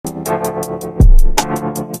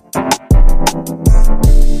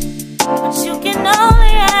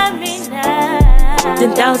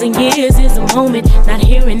1,000 years is a moment. Not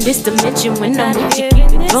here in this dimension. When I'm with you, keep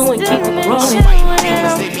it going, keep it growing.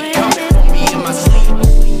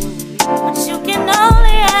 But you can only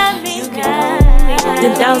have me now.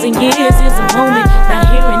 10,000 years is a moment. Not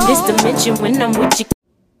here in this dimension. When I'm with you.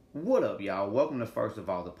 What up, y'all? Welcome to First of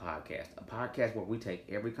All, the podcast. A podcast where we take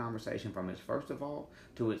every conversation from its first of all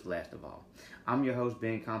to its last of all. I'm your host,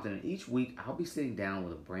 Ben Compton, and each week I'll be sitting down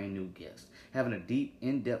with a brand new guest, having a deep,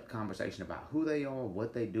 in-depth conversation about who they are,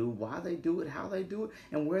 what they do, why they do it, how they do it,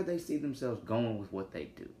 and where they see themselves going with what they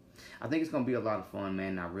do. I think it's going to be a lot of fun, man,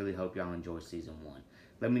 and I really hope y'all enjoy season 1.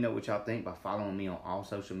 Let me know what y'all think by following me on all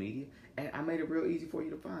social media. And I made it real easy for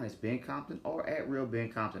you to find. It's Ben Compton or at Real Ben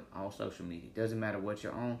Compton, all social media. Doesn't matter what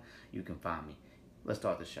you're on, you can find me. Let's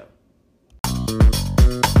start the show.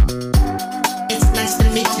 It's nice to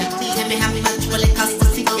meet you. Tell me how much will it cost to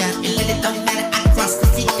see ya? And let it don't matter, I cross the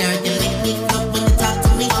figure. You make me float when you talk to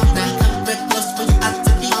me. Now you come real close when you out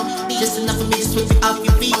to be. Just enough for me to sweep you off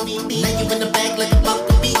your feet. Now you in the bag like a buck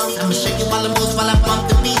of beats. I'ma show you all the moves while I bump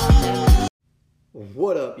the beat.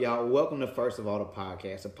 What up, y'all? Welcome to First of All, the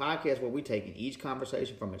podcast. A podcast where we take each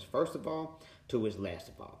conversation from its first of all to its last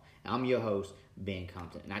of all. I'm your host, Ben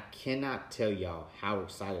Compton, and I cannot tell y'all how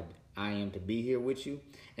excited I am to be here with you,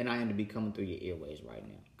 and I am to be coming through your airways right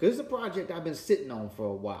now. Because it's a project I've been sitting on for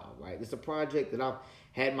a while, right? It's a project that I've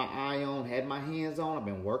had my eye on, had my hands on. I've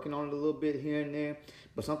been working on it a little bit here and there,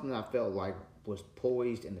 but something that I felt like was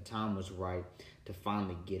poised and the time was right to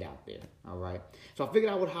finally get out there, all right? So I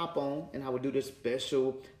figured I would hop on and I would do this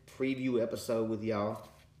special preview episode with y'all,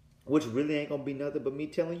 which really ain't gonna be nothing but me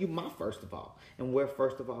telling you my first of all and where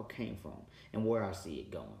first of all came from and where I see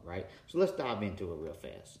it going, right? So let's dive into it real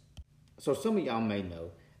fast. So some of y'all may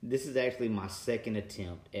know this is actually my second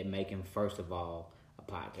attempt at making first of all a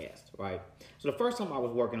podcast, right? So the first time I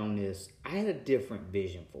was working on this, I had a different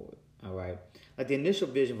vision for it, all right? Like the initial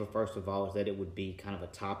vision for first of all is that it would be kind of a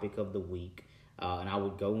topic of the week. And I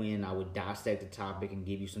would go in, I would dissect the topic and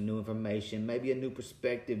give you some new information, maybe a new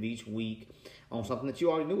perspective each week on something that you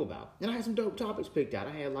already knew about. And I had some dope topics picked out.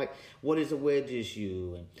 I had like, what is a wedge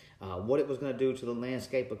issue? And what it was going to do to the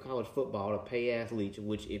landscape of college football to pay athletes,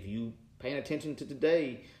 which if you paying attention to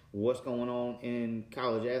today, what's going on in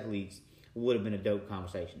college athletes would have been a dope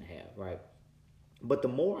conversation to have, right? But the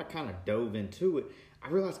more I kind of dove into it, I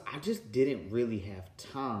realized I just didn't really have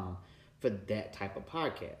time for that type of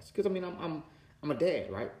podcast. Because, I mean, I'm a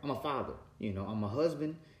dad, right? I'm a father. You know, I'm a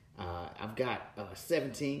husband. I've got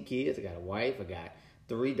 17 kids. I got a wife. I got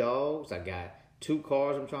 3 dogs. I got 2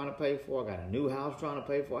 cars I'm trying to pay for. I got a new house trying to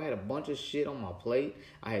pay for. I had a bunch of shit on my plate.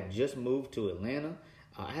 I had just moved to Atlanta.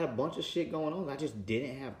 I had a bunch of shit going on. I just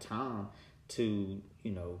didn't have time to,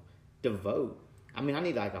 devote. I mean, I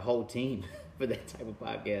need like a whole team for that type of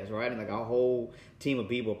podcast, right? And like a whole team of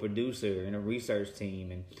people, a producer and a research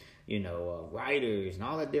team and writers and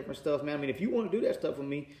all that different stuff, man. I mean, if you want to do that stuff with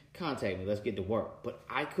me, contact me. Let's get to work. But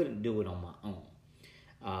I couldn't do it on my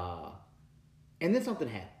own. And then something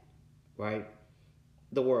happened, right?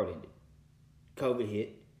 The world ended. COVID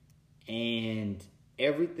hit. And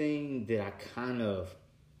everything that I kind of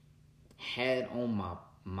had on my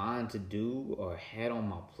mind to do or had on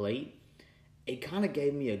my plate, it kind of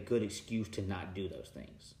gave me a good excuse to not do those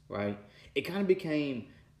things, right? It kind of became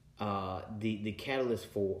the catalyst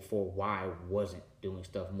for why I wasn't doing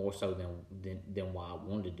stuff more so than why I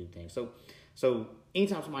wanted to do things. So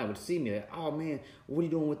anytime somebody would see me, like, oh man, what are you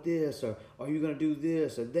doing with this? Or are you gonna do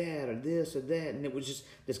this or that or this or that? And it was just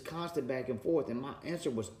this constant back and forth. And my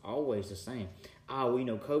answer was always the same.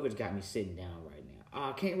 COVID's got me sitting down right now.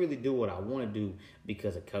 I can't really do what I want to do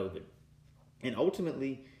because of COVID. And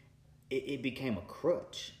ultimately, it became a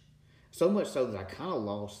crutch. So much so that I kind of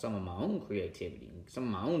lost some of my own creativity, some of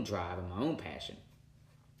my own drive and my own passion.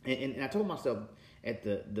 And I told myself at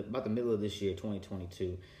about the middle of this year,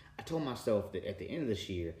 2022, I told myself that at the end of this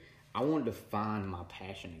year, I wanted to find my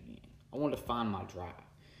passion again. I wanted to find my drive.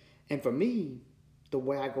 And for me, the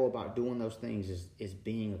way I go about doing those things is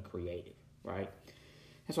being a creative, right?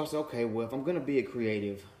 And so I said, okay, well, if I'm going to be a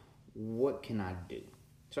creative, what can I do?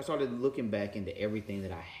 So I started looking back into everything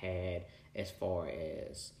that I had as far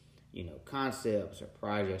as concepts or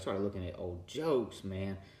projects. I started looking at old jokes,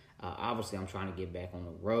 man. Obviously, I'm trying to get back on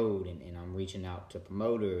the road, and I'm reaching out to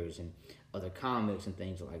promoters and other comics and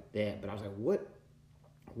things like that. But I was like,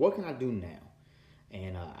 what can I do now?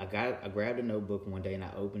 And I grabbed a notebook one day, and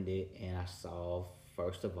I opened it, and I saw,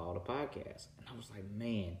 first of all, the podcast. And I was like,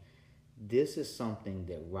 man, this is something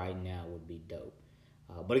that right now would be dope.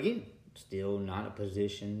 But again, still not in a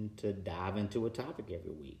position to dive into a topic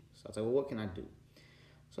every week. So I was like, well, what can I do?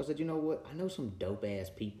 So I said, you know what? I know some dope-ass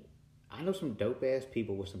people. I know some dope-ass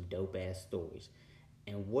people with some dope-ass stories.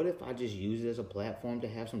 And what if I just use it as a platform to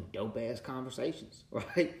have some dope-ass conversations,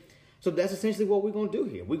 right? So that's essentially what we're going to do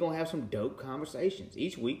here. We're going to have some dope conversations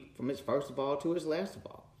each week from its first of all to its last of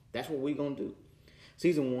all. That's what we're going to do.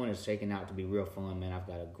 Season 1 is shaking out to be real fun, man. I've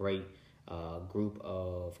got a great group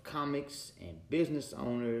of comics and business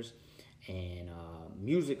owners and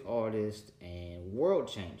music artists and world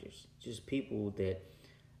changers. Just people that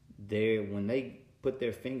when they put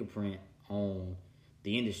their fingerprint on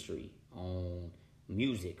the industry, on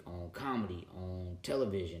music, on comedy, on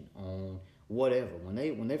television, on whatever,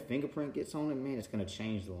 when their fingerprint gets on it, man, it's going to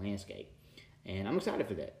change the landscape. And I'm excited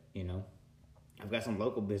for that, you know. I've got some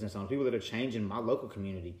local business owners, people that are changing my local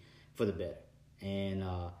community for the better. And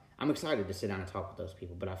I'm excited to sit down and talk with those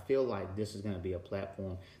people. But I feel like this is going to be a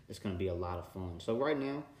platform that's going to be a lot of fun. So right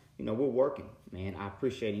now, you know, we're working, man. I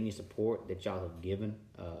appreciate any support that y'all have given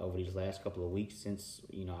over these last couple of weeks since,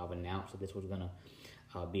 you know, I've announced that this was going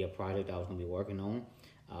to be a project I was going to be working on.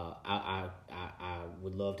 I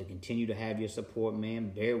would love to continue to have your support, man.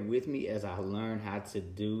 Bear with me as I learn how to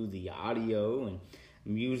do the audio and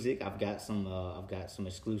music. I've got some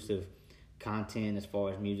exclusive content as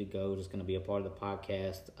far as music goes. It's going to be a part of the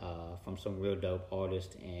podcast from some real dope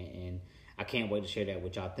artists, and I can't wait to share that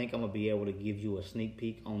with y'all. I think I'm going to be able to give you a sneak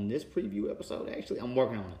peek on this preview episode. Actually, I'm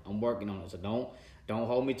working on it. So don't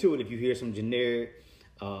hold me to it if you hear some generic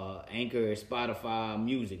Anchor, Spotify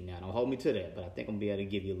music now. Don't hold me to that, but I think I'm going to be able to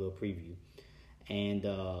give you a little preview. And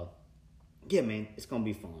yeah, man, it's going to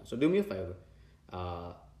be fun. So do me a favor.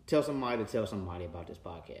 Tell somebody about this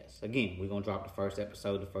podcast. Again, we're going to drop the first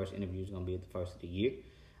episode. The first interview is going to be at the first of the year.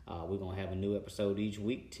 We're going to have a new episode each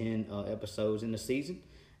week, 10 episodes in the season.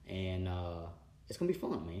 And it's going to be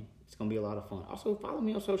fun, man. It's going to be a lot of fun. Also, follow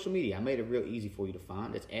me on social media. I made it real easy for you to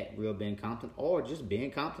find. It's at Real Ben Compton or just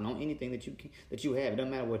Ben Compton on anything that you have. It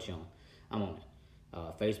doesn't matter what you're on. I'm on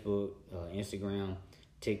it. Facebook, Instagram,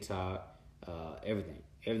 TikTok, everything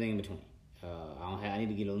in between. I need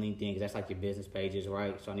to get a LinkedIn because that's like your business pages,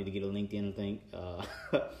 right? So I need to get a LinkedIn, I think.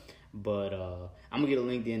 But I'm going to get a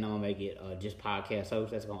LinkedIn. I'm going to make it just podcast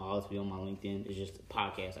host. That's going to always be on my LinkedIn. It's just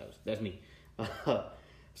podcast host. That's me.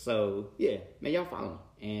 So, yeah, man, y'all follow me.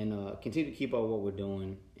 And continue to keep up what we're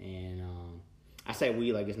doing. And I say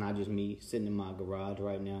we like it's not just me sitting in my garage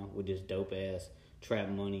right now with this dope-ass Trap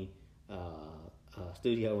Money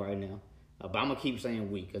studio right now. But I'm going to keep saying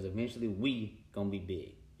we because eventually we going to be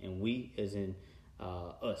big. And we as in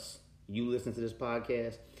us. You listen to this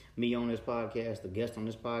podcast, me on this podcast, the guest on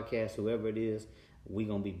this podcast, whoever it is, we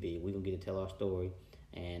going to be big. We going to get to tell our story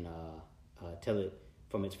and tell it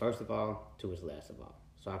from its first of all to its last of all.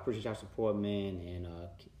 So I appreciate y'all support, man,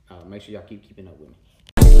 and make sure y'all keep keeping up with me.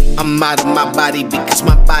 I'm out of my body because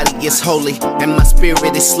my body is holy and my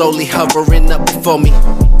spirit is slowly hovering up before me.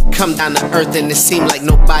 Come down to earth and it seemed like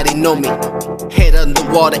nobody know me. Head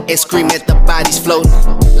underwater and scream at the bodies floating.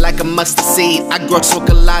 Like a mustard seed, I grow smoke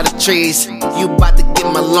a lot of trees. You about to get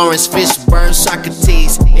my Lawrence Fishburne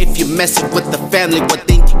Socrates. If you messing with the family, what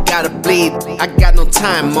then you gotta bleed. I got no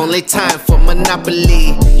time, only time for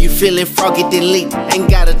Monopoly. You feeling froggy, then leap. Ain't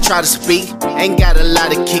gotta try to speak, ain't got a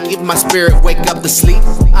lot of kick. If my spirit wake up to sleep,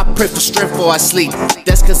 I pray for strength before I sleep.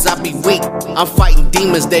 That's cause I be weak. I'm fighting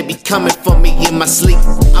demons, they be coming for me in my sleep.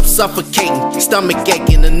 I'm suffocating, stomach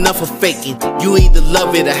aching, enough of faking. You either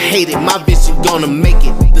love it or hate it, my vision gonna make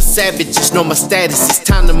it. The savages know my status, it's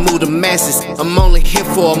time to move the masses. I'm only here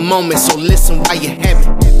for a moment, so listen while you have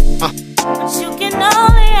it. But you can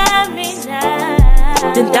only have me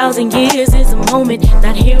now. 10,000 years is a moment.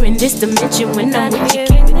 Not here in this dimension. When I'm with you,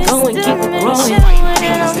 keep it going, keep it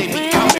growing.